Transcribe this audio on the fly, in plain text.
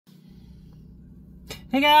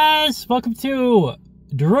Hey guys, welcome to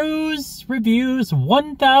Drew's Reviews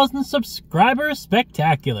 1000 Subscribers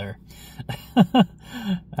Spectacular.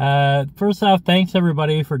 First off, thanks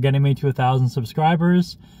everybody for getting me to 1,000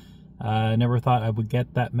 subscribers. I never thought I would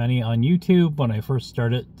get that many on YouTube when I first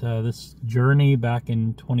started this journey back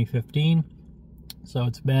in 2015. So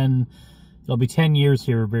it'll be 10 years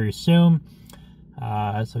here very soon.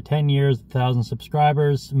 So 10 years, 1,000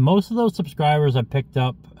 subscribers. Most of those subscribers I picked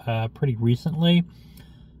up pretty recently.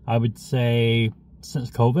 I would say since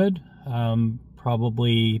COVID,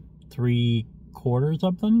 probably 3/4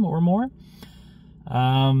 of them or more.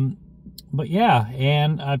 But yeah,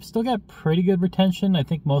 and I've still got pretty good retention. I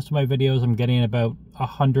think most of my videos I'm getting about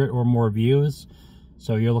 100 or more views.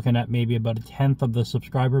 So you're looking at maybe about 1/10 of the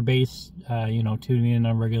subscriber base, tuning in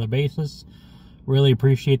on a regular basis. Really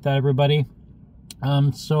appreciate that, everybody.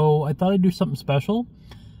 So I thought I'd do something special.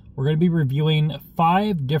 We're going to be reviewing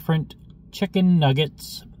 5 different chicken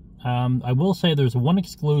nuggets. I will say there's one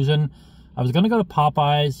exclusion. I was going to go to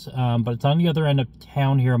Popeyes, but it's on the other end of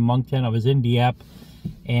town here in Moncton. I was in Dieppe,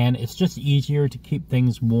 and it's just easier to keep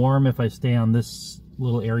things warm if I stay on this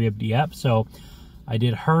little area of Dieppe. So I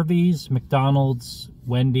did Harvey's, McDonald's,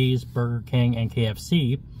 Wendy's, Burger King, and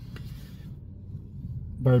KFC.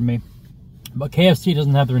 Pardon me. But KFC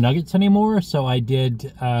doesn't have their nuggets anymore, so I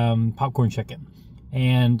did popcorn chicken.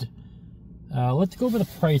 And let's go over the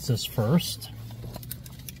prices first.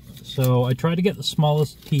 So I tried to get the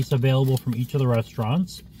smallest piece available from each of the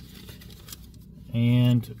restaurants.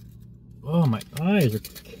 And, oh, my eyes are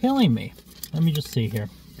killing me. Let me just see here.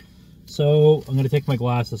 So I'm going to take my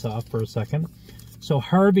glasses off for a second. So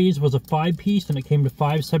Harvey's was a 5-piece, and it came to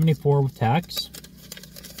 $5.74 with tax.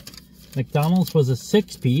 McDonald's was a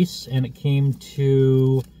 6-piece, and it came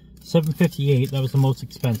to $7.58. That was the most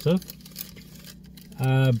expensive.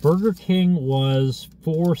 Burger King was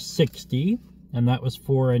 $4.60, and that was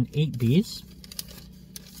for an 8-piece.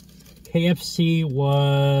 KFC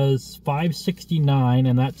was $5.69,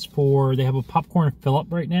 and that's for, they have a popcorn fill-up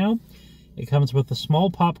right now. It comes with a small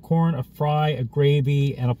popcorn, a fry, a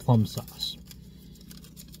gravy, and a plum sauce.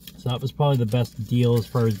 So that was probably the best deal as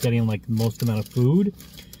far as getting like the most amount of food.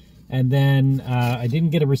 And then I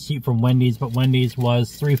didn't get a receipt from Wendy's, but Wendy's was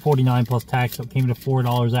 $3.49 plus tax, so it came to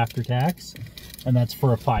 $4 after tax, and that's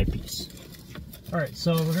for a 5-piece. All right,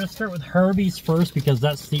 so we're going to start with Harvey's first because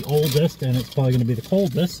that's the oldest, and it's probably going to be the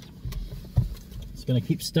coldest. Just going to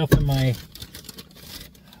keep stuffing my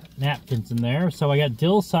napkins in there. So I got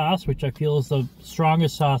dill sauce, which I feel is the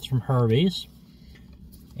strongest sauce from Harvey's.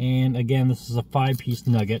 And again, this is a 5-piece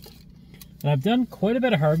nugget. And I've done quite a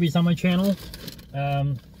bit of Harvey's on my channel.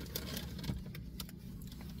 They're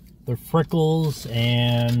frickles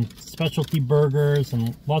and specialty burgers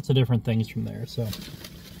and lots of different things from there. So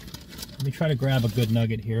let me try to grab a good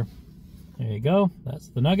nugget here. There you go. That's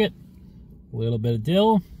the nugget. A little bit of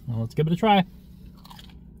dill. Well, let's give it a try.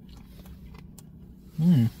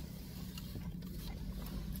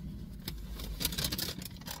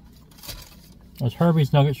 Those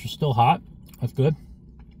Harvey's nuggets are still hot. That's good.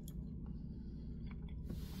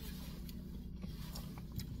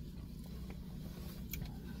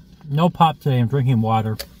 No pop today, I'm drinking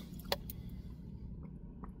water.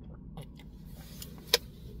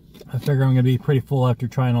 I figure I'm going to be pretty full after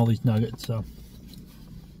trying all these nuggets, so.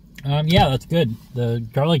 Yeah, that's good. The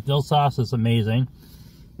garlic dill sauce is amazing.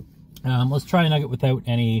 Let's try a nugget without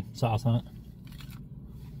any sauce on it.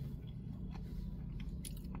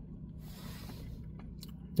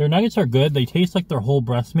 Their nuggets are good. They taste like their whole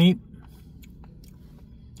breast meat.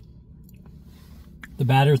 The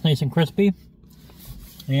batter is nice and crispy.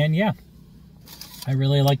 And yeah, I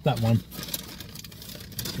really like that one.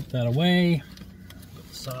 Put that away. Put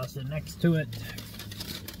the sauce in next to it.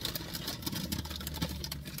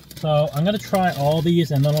 So I'm going to try all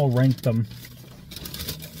these and then I'll rank them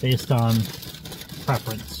based on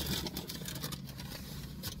preference.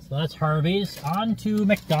 So that's Harvey's. On to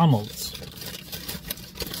McDonald's.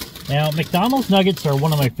 Now, McDonald's nuggets are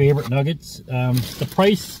one of my favorite nuggets. The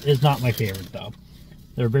price is not my favorite though.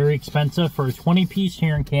 They're very expensive. For a 20-piece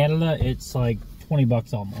here in Canada, it's like 20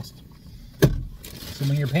 bucks almost. So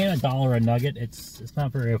when you're paying $1 a nugget, it's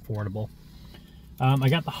not very affordable. I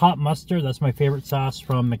got the hot mustard. That's my favorite sauce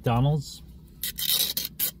from McDonald's,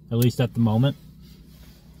 at least at the moment.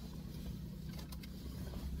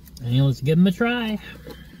 And let's give them a try.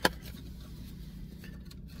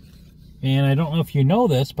 And I don't know if you know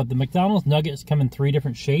this, but the McDonald's nuggets come in 3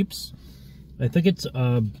 different shapes. I think it's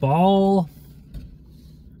a ball...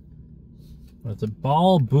 It's a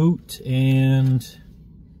ball, boot, and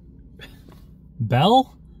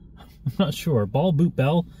bell? I'm not sure. Ball, boot,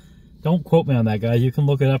 bell. Don't quote me on that, guys. You can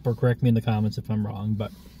look it up or correct me in the comments if I'm wrong.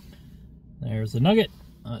 But there's the nugget.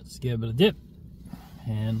 Let's give it a dip.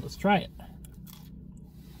 And let's try it.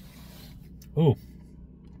 Ooh.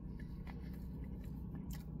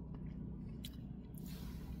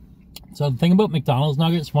 So the thing about McDonald's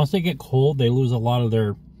nuggets, once they get cold, they lose a lot of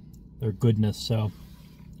their goodness. So,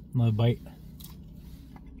 another bite.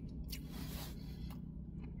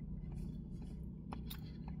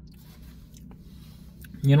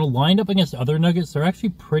 You know, lined up against other nuggets, they're actually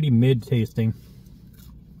pretty mid-tasting.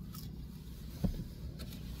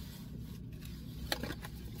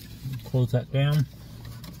 Close that down.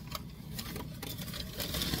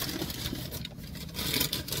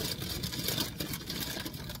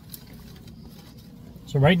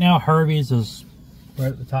 So right now, Harvey's is right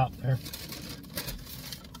at the top there.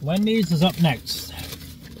 Wendy's is up next.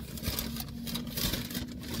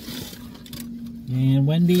 And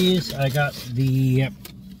Wendy's, I got the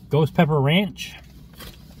Ghost Pepper Ranch.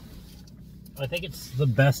 I think it's the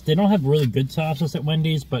best. They don't have really good sauces at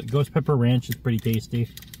Wendy's, but Ghost Pepper Ranch is pretty tasty.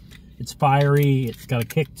 It's fiery, it's got a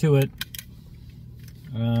kick to it.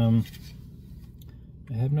 I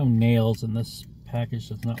have no nails, and this package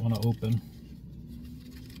does not want to open.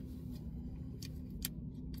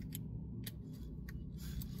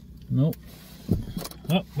 Nope.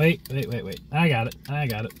 Oh, wait. I got it. I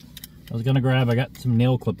was gonna grab, I got some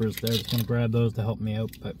nail clippers there. I was gonna grab those to help me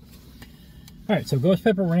out, but. Alright, so Ghost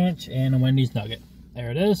Pepper Ranch and a Wendy's Nugget. There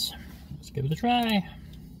it is. Let's give it a try.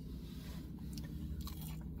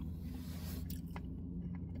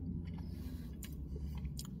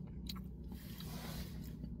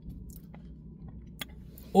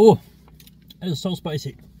 Oh, it is so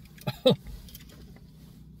spicy.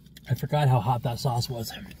 I forgot how hot that sauce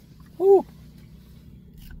was. Ooh.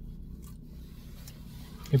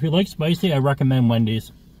 If you like spicy, I recommend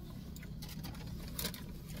Wendy's.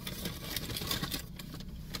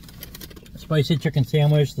 Spicy chicken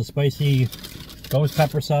sandwich, the spicy ghost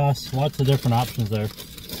pepper sauce, lots of different options there.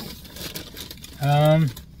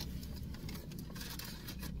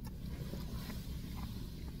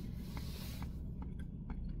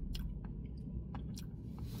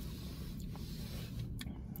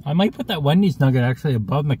 I might put that Wendy's nugget actually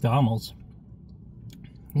above McDonald's.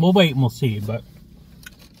 We'll wait and we'll see, but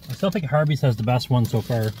I still think Harvey's has the best one so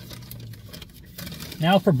far.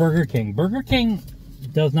 Now for Burger King. Burger King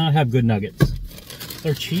does not have good nuggets.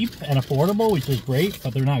 They're cheap and affordable, which is great,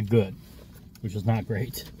 but they're not good, which is not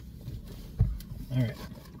great. Alright.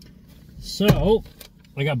 So,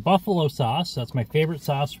 I got buffalo sauce. That's my favorite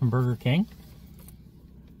sauce from Burger King.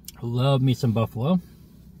 Love me some buffalo.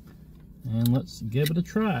 And let's give it a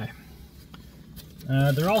try.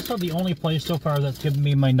 They're also the only place so far that's given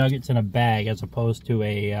me my nuggets in a bag as opposed to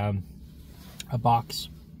a box.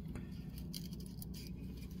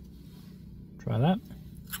 Try that.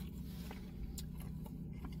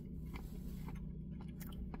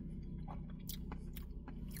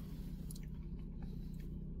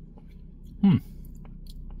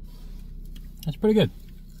 That's pretty good.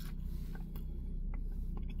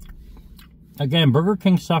 Again, Burger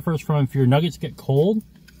King suffers from if your nuggets get cold,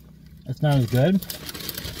 it's not as good.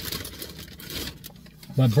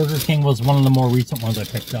 But Burger King was one of the more recent ones I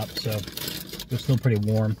picked up, so they're still pretty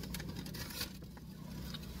warm.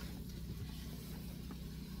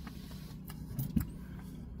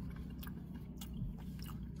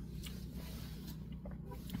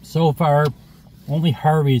 So far, only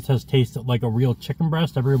Harvey's has tasted like a real chicken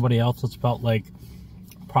breast. Everybody else has felt like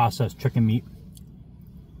processed chicken meat.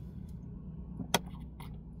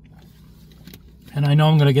 And I know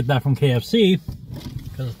I'm going to get that from KFC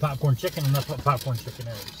because it's popcorn chicken, and that's what popcorn chicken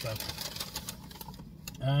is.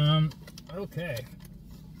 So, okay.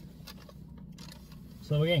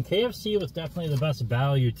 So again, KFC was definitely the best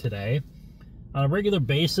value today. On a regular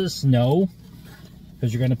basis, no,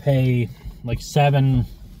 because you're going to pay like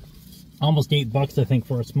almost $8, I think,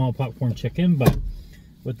 for a small popcorn chicken. But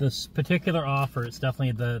with this particular offer, it's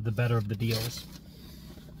definitely the better of the deals.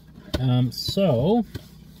 So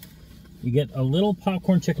you get a little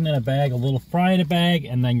popcorn chicken in a bag, a little fry in a bag,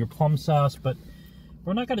 and then your plum sauce. But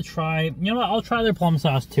we're not going to try, you know what, I'll try their plum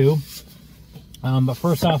sauce too. But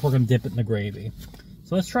first off, we're going to dip it in the gravy.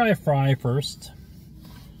 So let's try a fry first.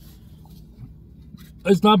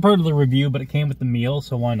 It's not part of the review, but it came with the meal,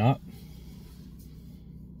 so why not?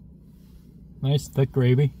 Nice thick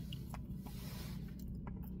gravy.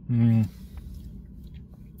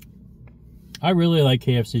 I really like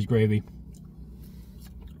KFC's gravy.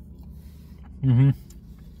 The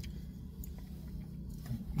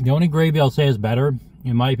only gravy I'll say is better,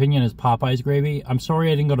 in my opinion, is Popeye's gravy. I'm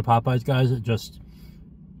sorry I didn't go to Popeye's, guys.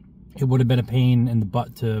 It would have been a pain in the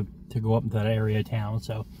butt to to go up into that area of town.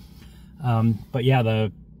 So, but yeah,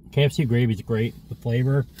 the KFC gravy is great, the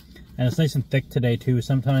flavor, and it's nice and thick today too.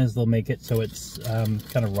 Sometimes they'll make it so it's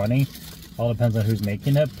kind of runny. All depends on who's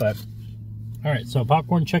making it. But all right, so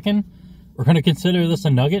popcorn chicken. We're going to consider this a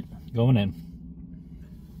nugget going in.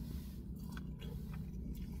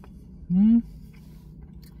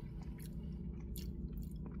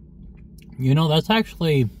 You know, that's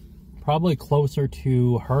actually probably closer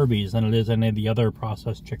to Harvey's than it is any of the other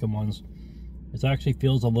processed chicken ones. It actually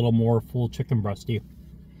feels a little more full chicken breasty.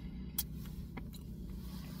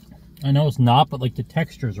 I know it's not, but like the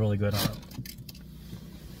texture is really good on it.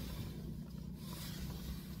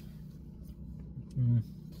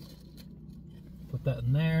 Put that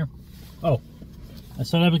in there. Oh, I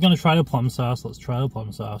said I was going to try the plum sauce. Let's try the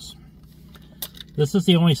plum sauce. This is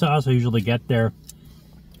the only sauce I usually get there.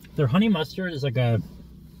 Their honey mustard is like a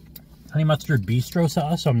honey mustard bistro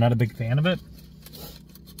sauce, so I'm not a big fan of it.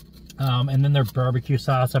 And then their barbecue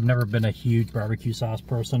sauce. I've never been a huge barbecue sauce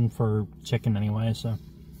person for chicken anyway, so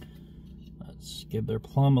let's give their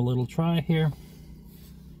plum a little try here.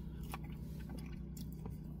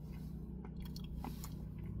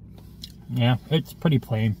 Yeah, it's pretty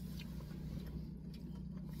plain.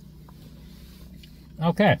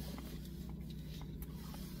 Okay.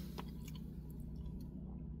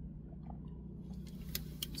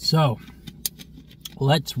 So,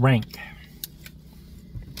 let's rank.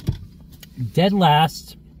 Dead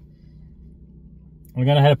last, we're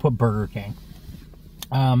going to have to put Burger King.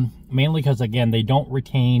 Mainly because, again, they don't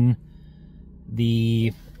retain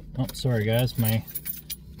the... Oh, sorry, guys. My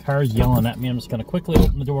car's yelling at me. I'm just going to quickly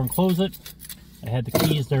open the door and close it. I had the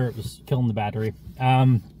keys there. It was killing the battery.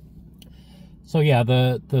 So, yeah,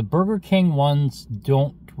 the Burger King ones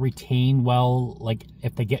don't retain well, like,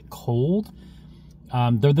 if they get cold.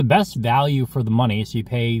 They're the best value for the money, so you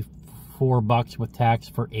pay $4 with tax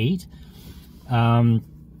for 8.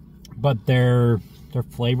 But their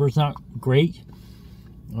flavor's not great,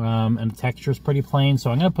 and the texture's pretty plain, so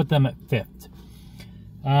I'm going to put them at 5th.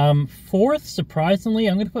 4th, surprisingly,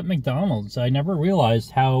 I'm going to put McDonald's. I never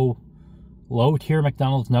realized how low tier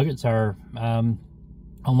McDonald's nuggets are,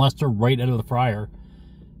 unless they're right out of the fryer.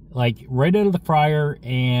 Like, right out of the fryer,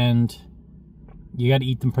 and you got to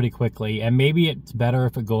eat them pretty quickly. And maybe it's better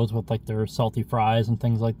if it goes with like their salty fries and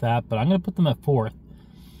things like that, but I'm going to put them at 4th.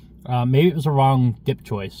 Maybe it was a wrong dip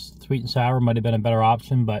choice. Sweet and sour might have been a better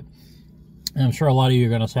option, but I'm sure a lot of you are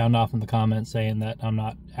going to sound off in the comments saying that I'm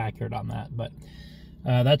not accurate on that, but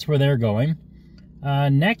that's where they're going.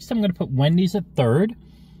 Next, I'm going to put Wendy's at 3rd.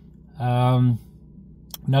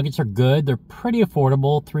 Nuggets are good. They're pretty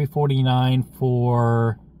affordable. $3.49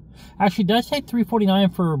 for... Actually, did I say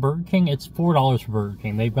 $3.49 for Burger King? It's $4 for Burger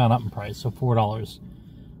King. They've gone up in price, so $4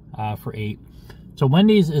 for 8. So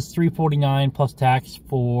Wendy's is $3.49 plus tax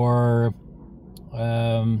for 6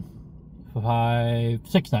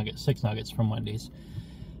 nuggets from Wendy's.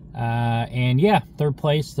 And yeah, 3rd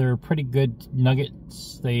place. They're pretty good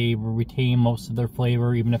nuggets. They retain most of their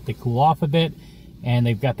flavor, even if they cool off a bit. And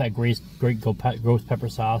they've got that great ghost pepper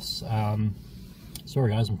sauce.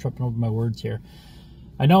 Sorry guys, I'm tripping over my words here.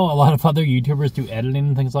 I know a lot of other YouTubers do editing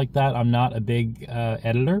and things like that. I'm not a big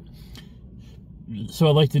editor, so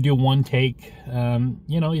I like to do one take.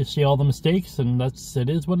 You know, you see all the mistakes, and it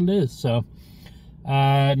is what it is. So,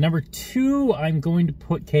 number 2, I'm going to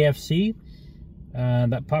put KFC.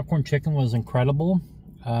 That popcorn chicken was incredible.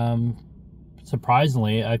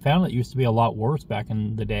 Surprisingly, I found it used to be a lot worse back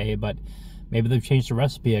in the day, but maybe they've changed the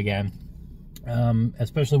recipe again.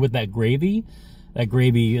 Especially with that gravy. That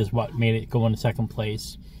gravy is what made it go into 2nd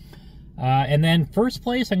place. And then 1st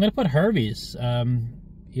place, I'm going to put Harvey's.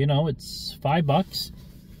 You know, it's $5.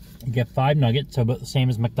 You get 5 nuggets, so about the same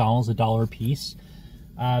as McDonald's, $1 a piece.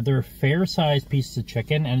 They're fair-sized pieces of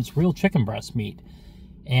chicken, and it's real chicken breast meat.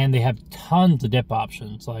 And they have tons of dip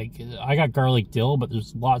options. Like, I got garlic dill, but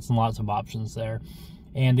there's lots and lots of options there.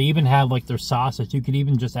 And they even have, like, their sauces. You could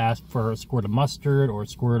even just ask for a squirt of mustard or a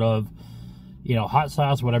squirt of, you know, hot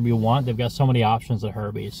sauce, whatever you want. They've got so many options at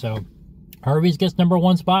Harvey's. So, Harvey's gets number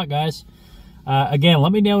 1 spot, guys. Again,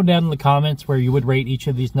 let me know down in the comments where you would rate each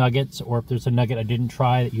of these nuggets, or if there's a nugget I didn't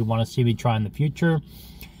try that you want to see me try in the future.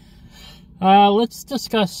 Let's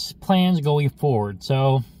discuss plans going forward.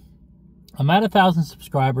 So, I'm at 1,000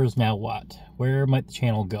 subscribers. Now what? Where might the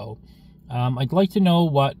channel go? I'd like to know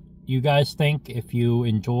what you guys think. If you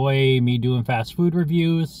enjoy me doing fast food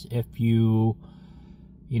reviews, if you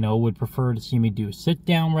know, would prefer to see me do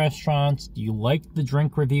sit-down restaurants. Do you like the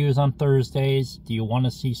drink reviews on Thursdays? Do you want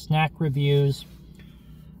to see snack reviews?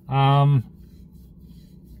 And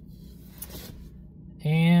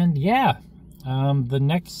yeah, The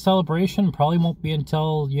next celebration probably won't be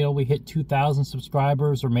until, you know, we hit 2,000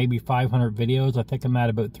 subscribers or maybe 500 videos. I think I'm at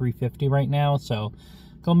about 350 right now, so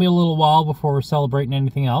gonna be a little while before we're celebrating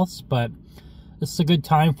anything else, but this is a good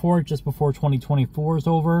time for it, just before 2024 is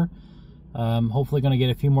over. Hopefully gonna get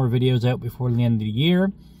a few more videos out before the end of the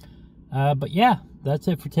year. But yeah, that's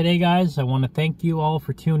it for today, guys. I want to thank you all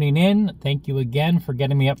for tuning in. Thank you again for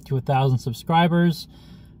getting me up to 1,000 subscribers,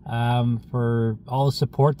 for all the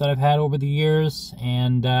support that I've had over the years.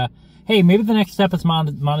 And hey, maybe the next step is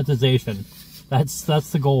monetization. That's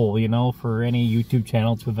the goal, you know, for any YouTube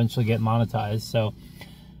channel, to eventually get monetized. So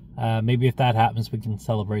maybe if that happens, we can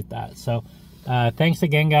celebrate that. So thanks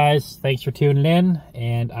again, guys. Thanks for tuning in,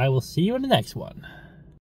 and I will see you in the next one.